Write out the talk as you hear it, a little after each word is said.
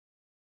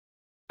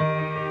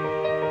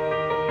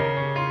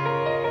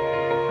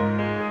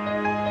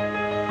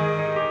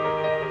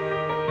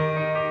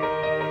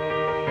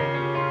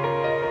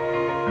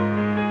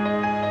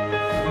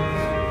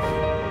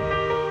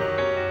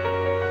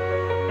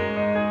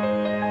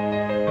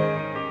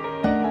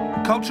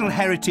Cultural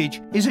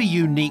heritage is a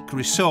unique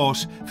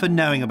resource for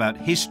knowing about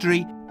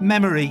history,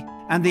 memory,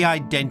 and the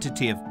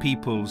identity of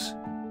peoples.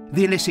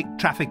 The illicit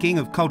trafficking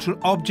of cultural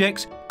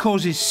objects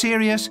causes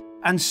serious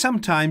and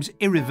sometimes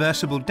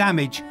irreversible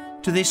damage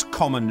to this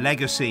common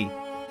legacy.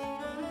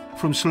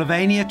 From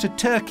Slovenia to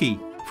Turkey,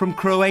 from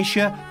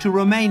Croatia to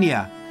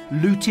Romania,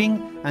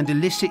 looting and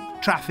illicit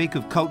traffic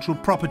of cultural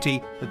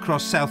property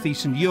across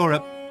southeastern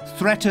Europe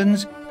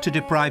threatens to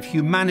deprive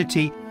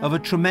humanity of a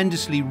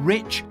tremendously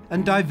rich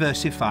and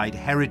diversified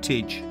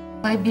heritage.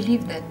 I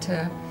believe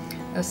that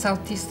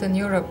southeastern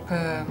Europe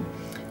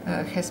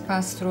has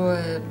passed through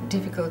a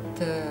difficult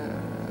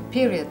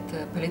period,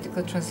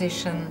 political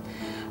transition,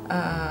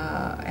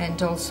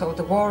 and also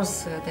the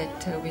wars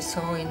that we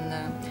saw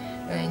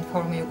in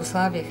former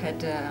Yugoslavia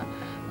had,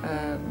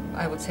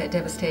 I would say, a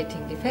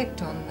devastating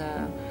effect on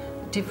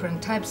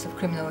different types of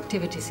criminal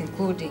activities,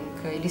 including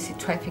illicit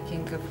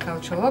trafficking of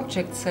cultural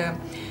objects,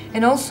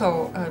 and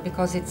also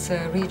because it's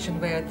a region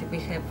where we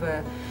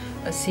have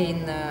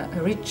seen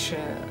a rich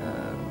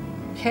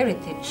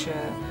heritage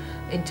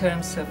in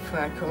terms of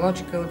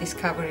archaeological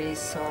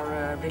discoveries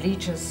or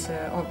religious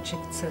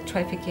objects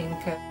trafficking.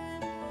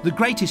 The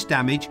greatest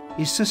damage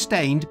is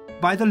sustained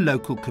by the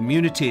local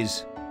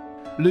communities.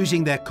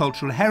 Losing their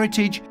cultural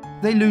heritage,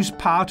 they lose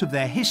part of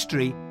their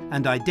history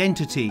and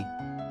identity.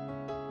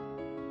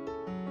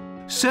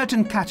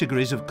 Certain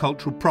categories of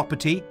cultural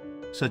property,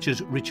 such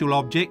as ritual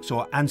objects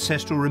or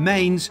ancestral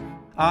remains,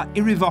 are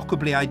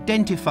irrevocably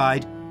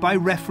identified by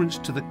reference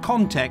to the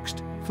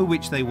context for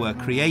which they were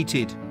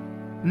created.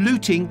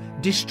 Looting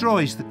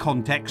destroys the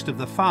context of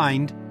the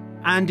find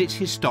and its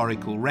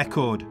historical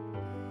record.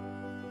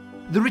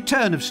 The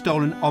return of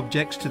stolen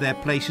objects to their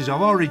places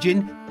of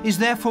origin is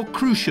therefore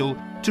crucial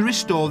to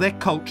restore their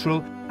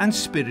cultural and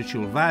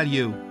spiritual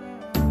value.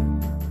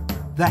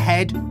 The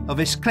head of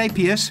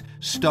Asclepius,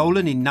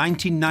 stolen in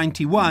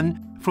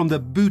 1991 from the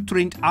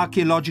Butrint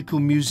Archaeological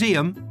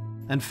Museum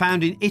and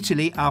found in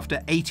Italy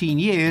after 18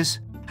 years,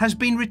 has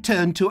been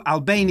returned to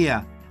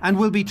Albania and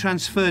will be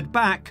transferred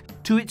back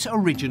to its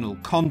original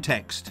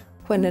context.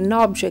 When an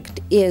object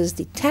is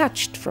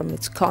detached from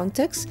its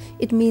context,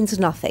 it means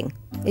nothing.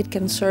 It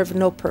can serve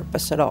no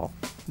purpose at all.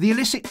 The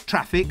illicit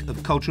traffic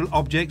of cultural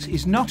objects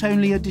is not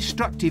only a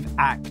destructive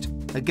act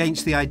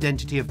against the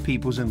identity of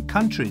peoples and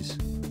countries,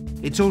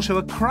 it's also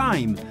a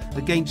crime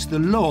against the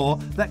law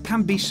that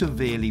can be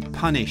severely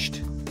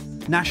punished.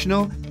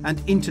 National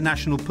and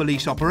international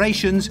police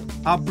operations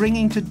are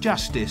bringing to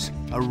justice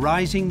a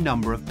rising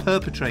number of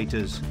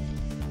perpetrators.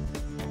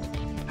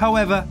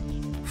 However,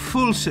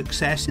 full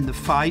success in the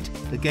fight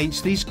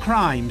against these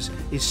crimes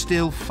is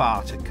still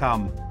far to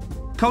come.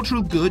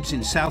 Cultural goods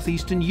in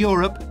southeastern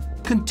Europe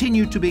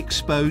continue to be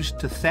exposed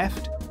to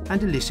theft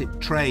and illicit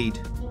trade.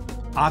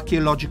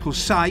 Archaeological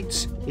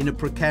sites in a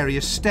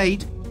precarious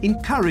state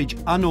encourage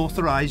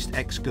unauthorized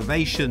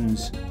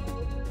excavations.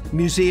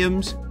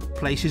 Museums,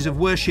 places of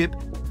worship,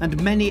 and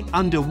many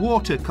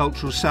underwater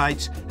cultural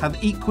sites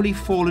have equally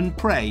fallen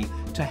prey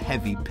to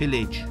heavy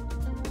pillage.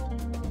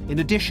 In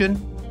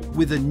addition,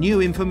 with the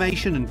new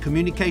information and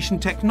communication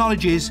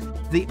technologies,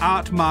 the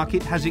art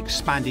market has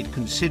expanded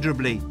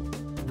considerably,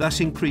 thus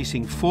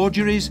increasing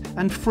forgeries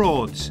and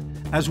frauds,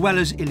 as well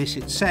as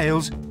illicit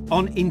sales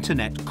on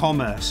internet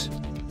commerce.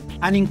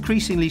 An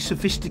increasingly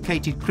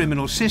sophisticated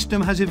criminal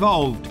system has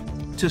evolved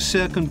to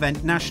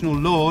circumvent national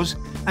laws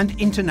and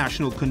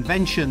international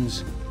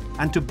conventions,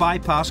 and to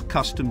bypass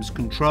customs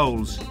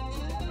controls.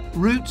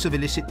 Routes of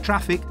illicit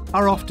traffic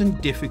are often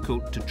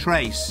difficult to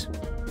trace.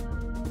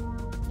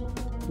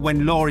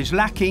 When law is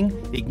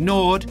lacking,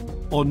 ignored,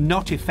 or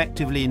not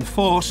effectively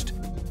enforced,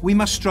 we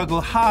must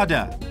struggle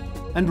harder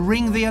and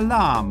ring the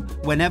alarm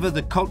whenever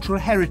the cultural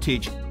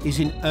heritage is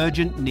in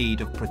urgent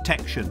need of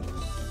protection.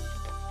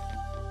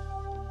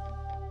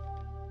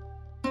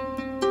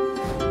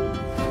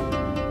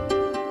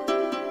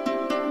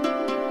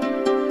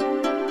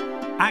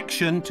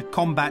 Action to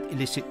combat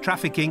illicit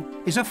trafficking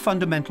is a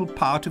fundamental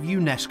part of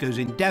UNESCO's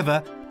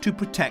endeavour to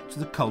protect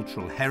the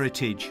cultural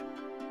heritage.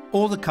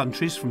 All the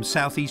countries from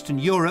southeastern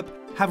Europe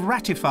have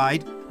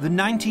ratified the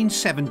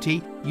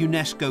 1970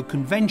 UNESCO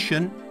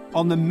Convention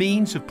on the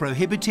means of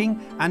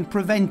prohibiting and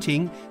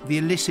preventing the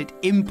illicit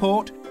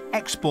import,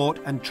 export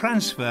and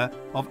transfer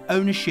of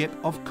ownership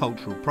of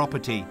cultural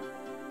property.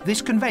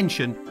 This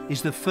convention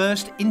is the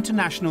first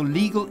international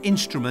legal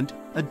instrument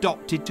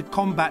adopted to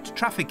combat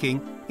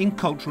trafficking in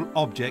cultural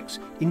objects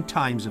in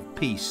times of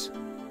peace.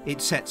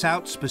 It sets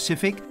out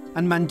specific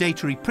and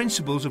mandatory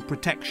principles of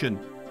protection,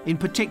 in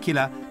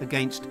particular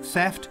against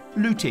theft,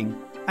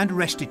 looting and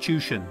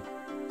restitution.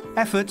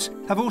 Efforts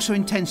have also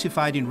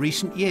intensified in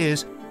recent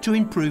years to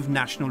improve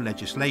national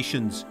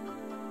legislations.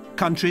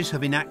 Countries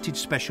have enacted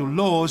special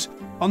laws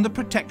on the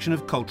protection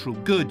of cultural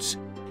goods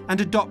and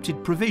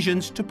adopted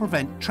provisions to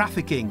prevent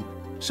trafficking,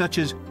 such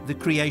as the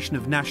creation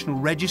of national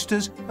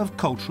registers of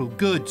cultural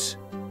goods,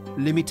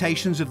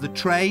 limitations of the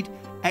trade,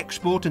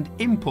 export and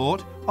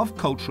import of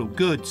cultural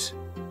goods,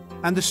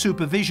 and the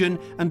supervision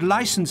and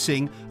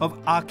licensing of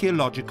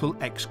archaeological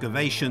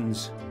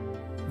excavations.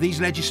 These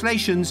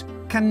legislations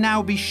can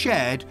now be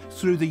shared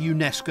through the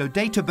UNESCO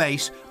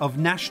database of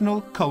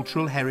National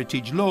Cultural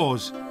Heritage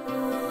Laws.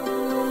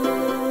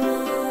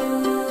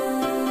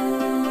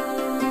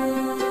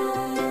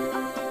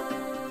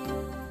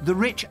 The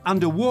rich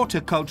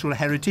underwater cultural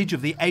heritage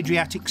of the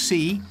Adriatic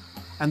Sea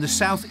and the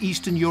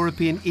southeastern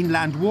European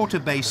inland water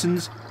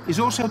basins is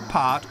also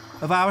part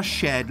of our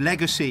shared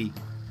legacy.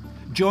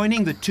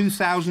 Joining the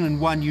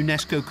 2001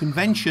 UNESCO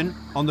Convention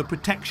on the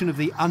Protection of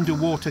the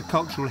Underwater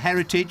Cultural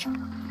Heritage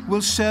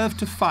will serve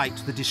to fight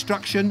the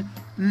destruction,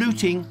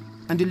 looting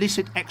and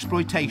illicit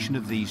exploitation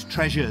of these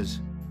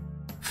treasures.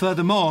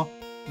 Furthermore,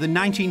 the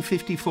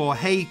 1954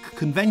 Hague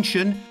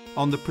Convention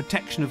on the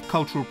Protection of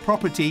Cultural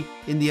Property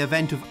in the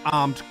event of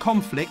armed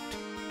conflict,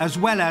 as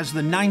well as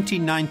the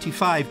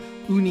 1995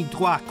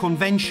 UNIDROIT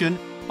Convention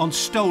on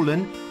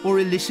stolen or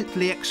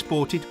illicitly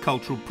exported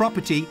cultural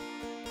property,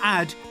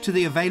 add to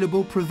the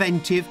available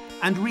preventive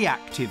and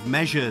reactive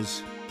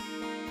measures.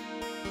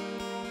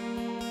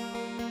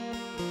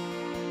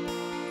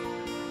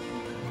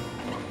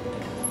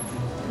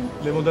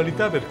 I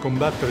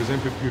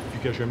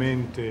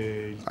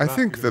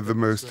think that the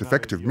most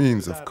effective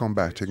means of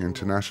combating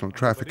international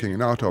trafficking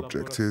in art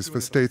objects is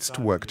for states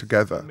to work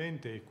together.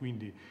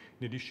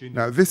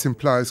 Now, this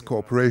implies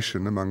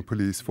cooperation among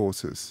police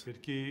forces.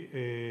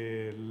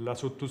 The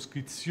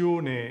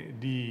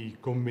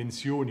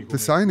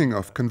signing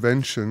of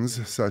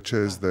conventions such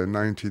as the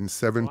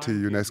 1970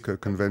 UNESCO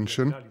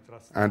Convention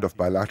and of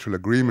bilateral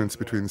agreements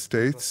between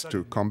states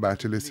to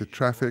combat illicit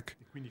traffic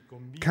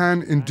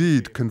can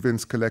indeed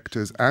convince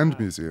collectors and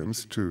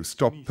museums to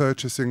stop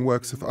purchasing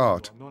works of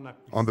art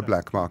on the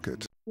black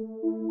market.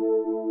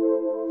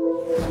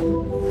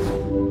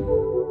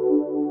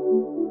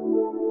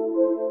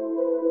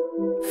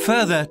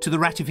 Further to the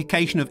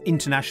ratification of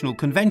international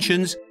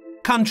conventions,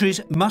 countries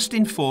must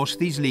enforce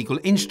these legal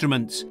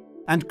instruments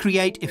and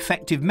create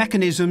effective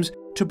mechanisms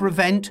to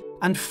prevent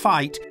and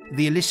fight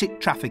the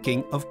illicit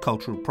trafficking of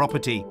cultural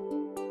property.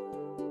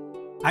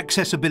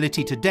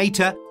 Accessibility to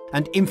data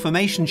and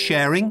information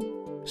sharing,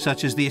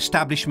 such as the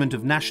establishment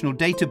of national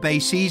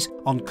databases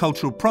on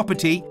cultural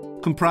property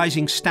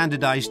comprising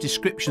standardized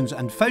descriptions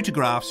and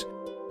photographs,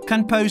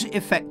 can pose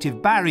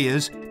effective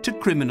barriers to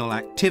criminal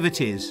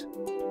activities.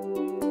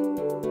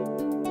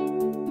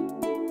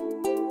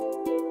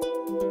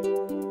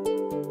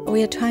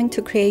 We are trying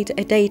to create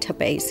a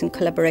database in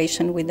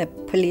collaboration with the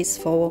police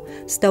for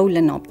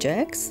stolen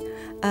objects.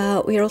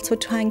 We are also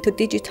trying to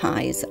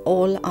digitize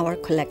all our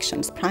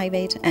collections,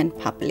 private and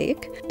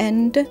public,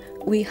 and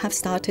we have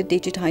started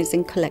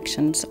digitizing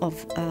collections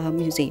of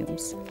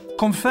museums.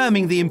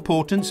 Confirming the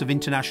importance of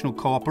international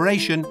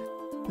cooperation,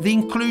 the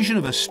inclusion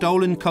of a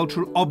stolen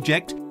cultural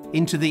object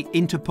into the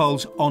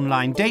Interpol's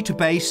online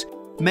database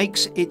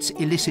makes its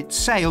illicit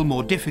sale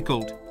more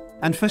difficult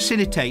and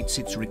facilitates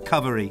its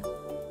recovery.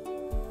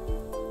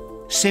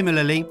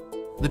 Similarly,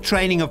 the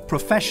training of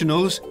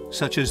professionals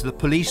such as the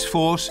police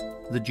force,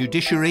 the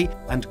judiciary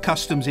and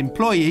customs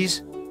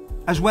employees,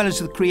 as well as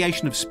the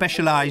creation of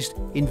specialised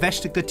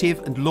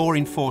investigative and law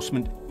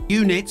enforcement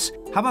units,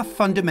 have a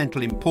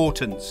fundamental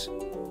importance.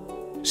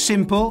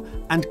 Simple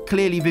and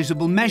clearly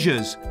visible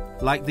measures,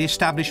 like the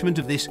establishment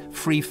of this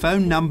free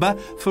phone number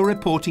for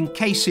reporting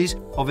cases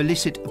of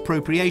illicit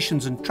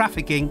appropriations and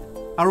trafficking,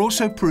 are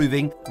also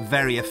proving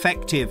very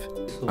effective.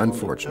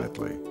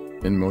 Unfortunately,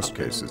 in most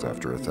cases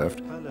after a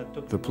theft,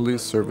 the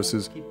police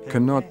services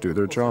cannot do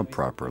their job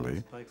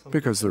properly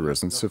because there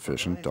isn't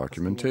sufficient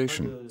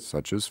documentation,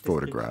 such as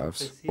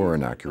photographs or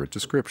an accurate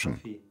description.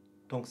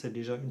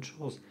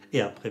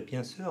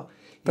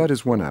 That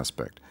is one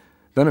aspect.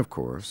 Then, of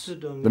course,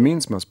 the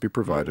means must be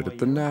provided at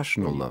the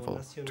national level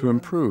to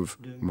improve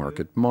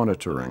market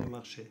monitoring.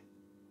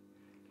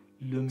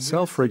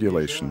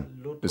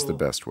 Self-regulation is the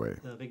best way.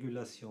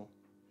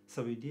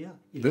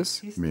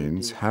 This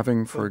means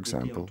having, for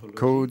example,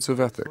 codes of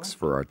ethics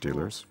for art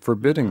dealers,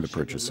 forbidding the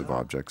purchase of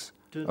objects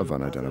of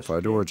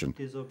unidentified origin,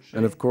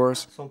 and of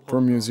course,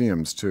 for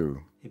museums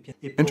too.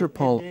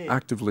 Interpol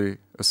actively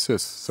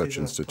assists such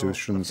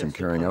institutions in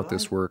carrying out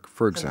this work,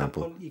 for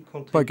example,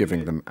 by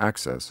giving them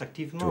access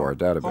to our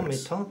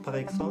database.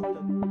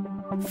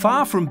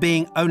 Far from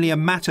being only a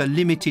matter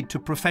limited to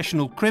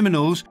professional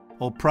criminals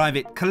or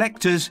private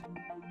collectors,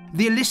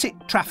 the illicit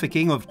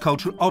trafficking of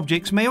cultural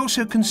objects may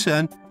also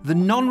concern the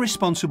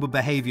non-responsible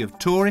behaviour of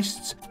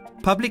tourists,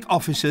 public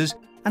officers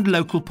and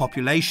local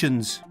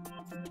populations.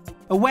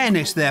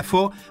 Awareness,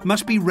 therefore,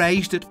 must be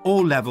raised at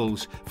all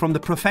levels, from the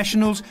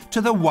professionals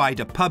to the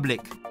wider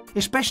public,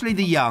 especially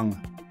the young,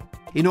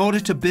 in order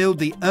to build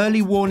the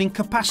early warning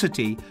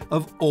capacity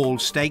of all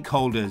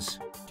stakeholders.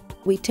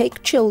 We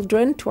take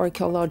children to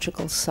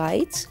archaeological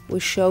sites, we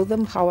show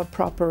them how a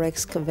proper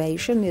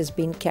excavation is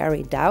being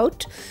carried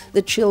out.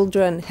 The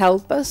children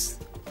help us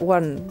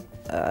one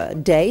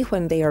day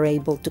when they are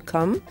able to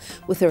come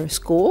with their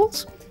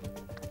schools,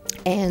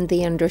 and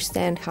they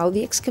understand how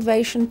the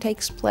excavation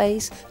takes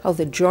place, how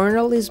the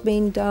journal is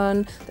being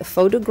done, the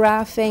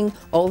photographing,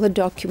 all the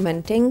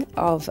documenting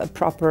of a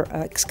proper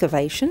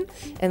excavation,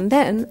 and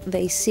then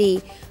they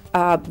see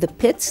the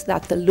pits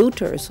that the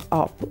looters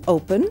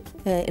open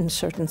in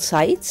certain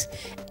sites,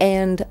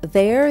 and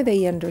there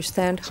they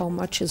understand how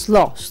much is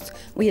lost.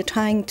 We are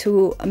trying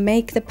to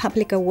make the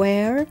public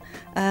aware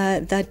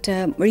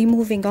that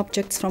removing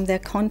objects from their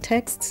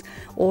contexts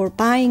or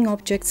buying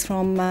objects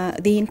from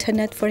the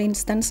internet, for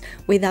instance,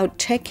 without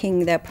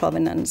checking their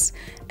provenance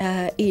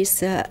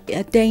is a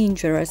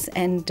dangerous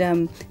and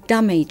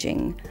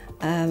damaging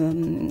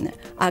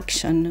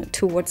action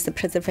towards the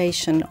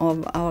preservation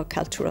of our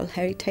cultural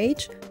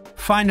heritage.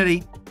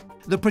 Finally,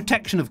 the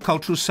protection of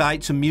cultural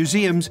sites and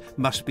museums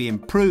must be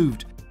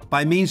improved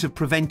by means of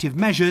preventive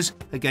measures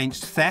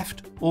against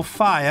theft or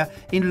fire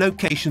in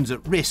locations at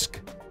risk,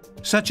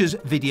 such as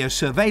video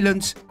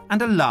surveillance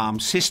and alarm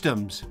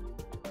systems.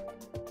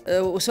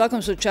 U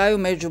svakom slučaju,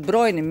 među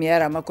brojnim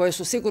mjerama koje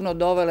su sigurno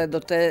dovele do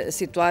te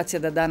situacije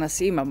da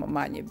danas imamo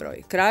manji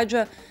broj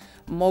krađa,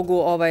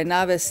 mogu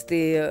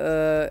navesti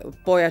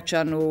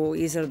pojačanu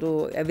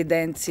izradu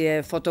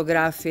evidencije,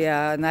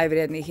 fotografija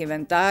najvrijednijih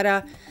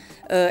inventara,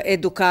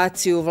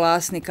 edukaciju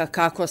vlasnika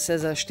kako se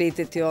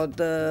zaštititi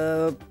od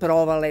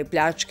provale i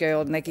pljačke,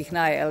 od nekih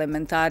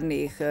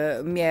najelementarnijih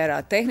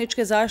mjera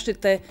tehničke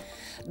zaštite,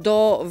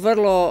 do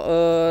vrlo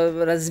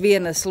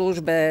razvijene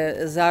službe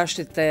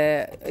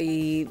zaštite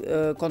i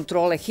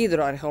kontrole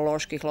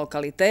hidroarheoloških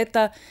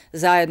lokaliteta,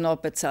 zajedno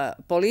opet sa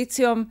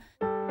policijom.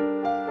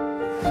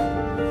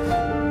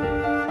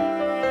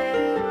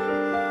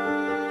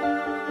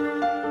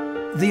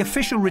 The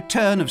official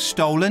return of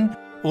stolen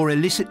or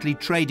illicitly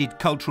traded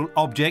cultural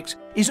objects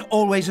is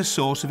always a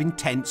source of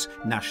intense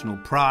national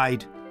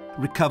pride.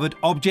 Recovered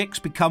objects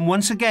become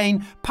once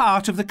again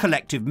part of the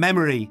collective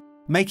memory,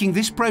 making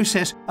this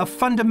process a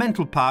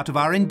fundamental part of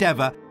our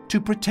endeavour to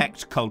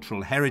protect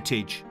cultural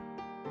heritage.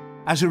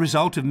 As a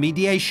result of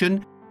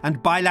mediation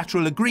and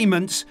bilateral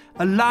agreements,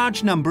 a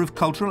large number of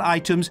cultural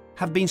items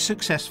have been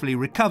successfully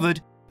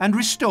recovered and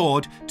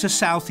restored to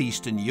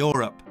southeastern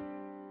Europe.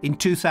 In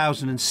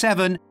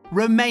 2007,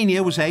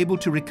 Romania was able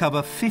to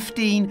recover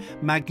 15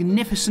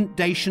 magnificent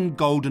Dacian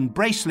golden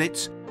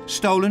bracelets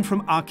stolen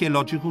from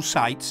archaeological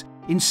sites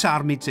in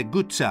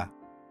Sarmițeguța.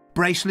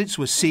 Bracelets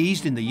were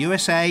seized in the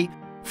USA,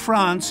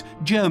 France,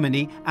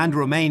 Germany and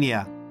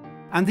Romania,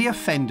 and the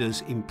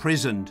offenders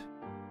imprisoned.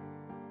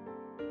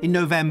 In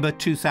November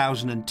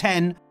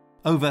 2010,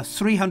 over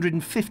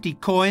 350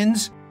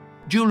 coins,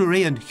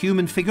 jewellery and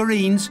human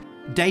figurines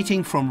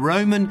dating from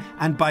Roman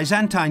and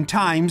Byzantine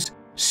times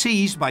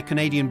seized by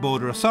Canadian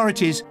border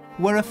authorities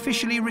were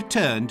officially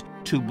returned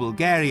to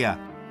Bulgaria.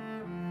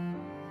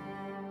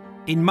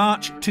 In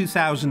March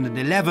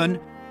 2011,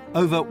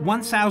 over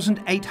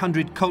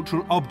 1,800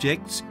 cultural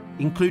objects,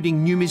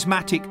 including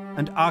numismatic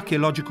and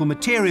archaeological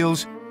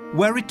materials,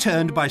 were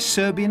returned by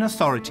Serbian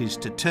authorities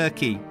to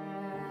Turkey.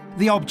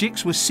 The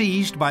objects were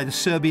seized by the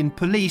Serbian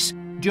police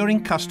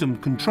during custom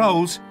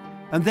controls,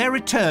 and their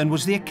return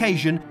was the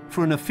occasion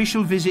for an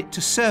official visit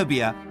to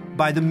Serbia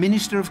by the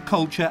Minister of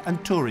Culture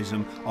and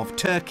Tourism of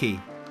Turkey.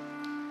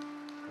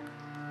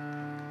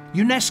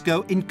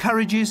 UNESCO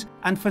encourages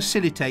and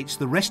facilitates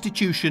the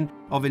restitution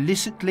of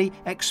illicitly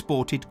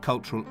exported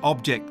cultural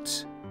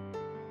objects.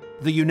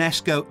 The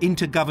UNESCO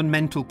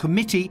Intergovernmental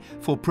Committee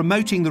for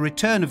Promoting the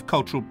Return of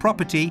Cultural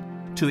Property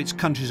to its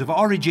countries of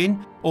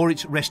origin or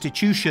its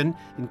restitution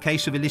in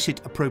case of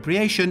illicit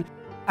appropriation,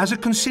 as a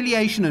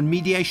conciliation and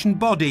mediation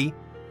body,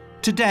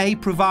 today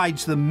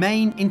provides the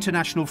main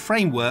international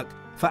framework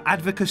for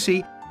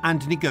advocacy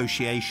and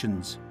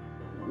negotiations.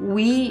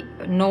 We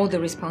know the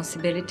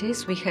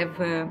responsibilities. We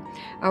have,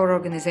 our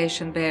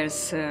organization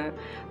bears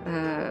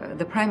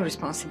the prime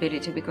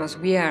responsibility because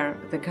we are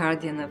the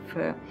guardian of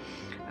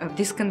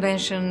this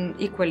convention,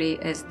 equally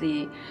as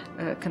the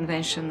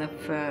convention of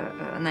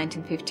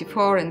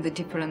 1954 and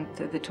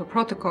the two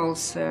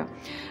protocols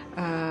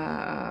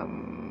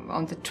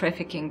on the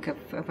trafficking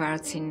of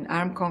arts in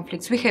armed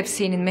conflicts. We have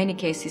seen in many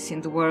cases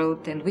in the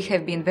world, and we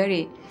have been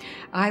very,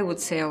 I would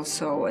say,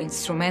 also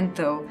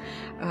instrumental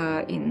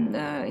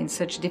in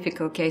such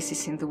difficult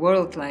cases in the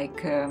world,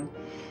 like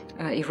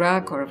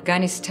Iraq or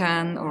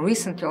Afghanistan, or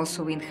recently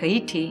also in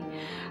Haiti,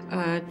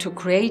 to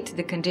create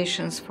the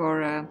conditions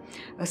for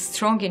a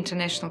strong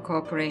international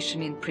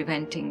cooperation in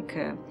preventing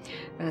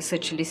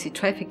such illicit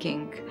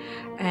trafficking.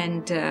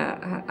 And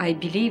I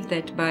believe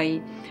that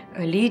by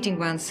leading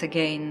once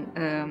again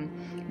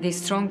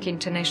this strong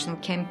international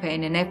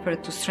campaign and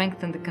effort to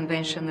strengthen the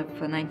Convention of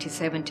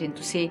 1970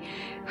 to see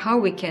how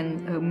we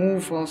can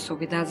move also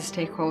with other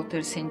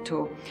stakeholders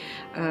into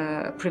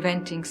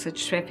preventing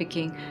such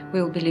trafficking,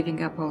 we will be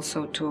living up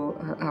also to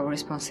our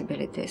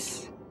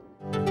responsibilities.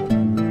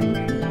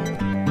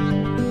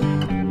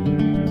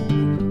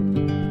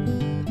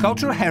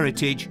 Cultural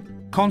heritage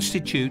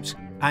constitutes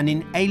an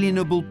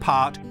inalienable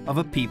part of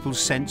a people's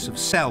sense of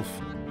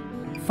self,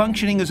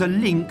 functioning as a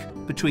link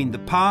between the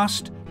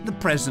past, the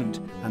present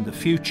and the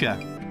future.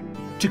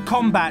 To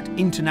combat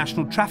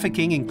international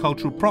trafficking in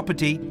cultural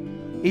property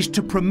is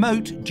to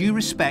promote due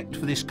respect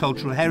for this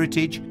cultural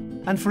heritage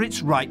and for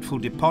its rightful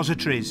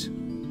depositories.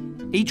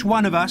 Each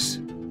one of us,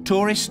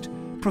 tourist,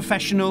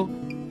 professional,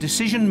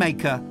 decision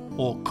maker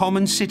or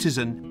common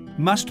citizen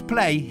must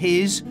play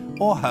his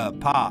or her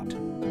part.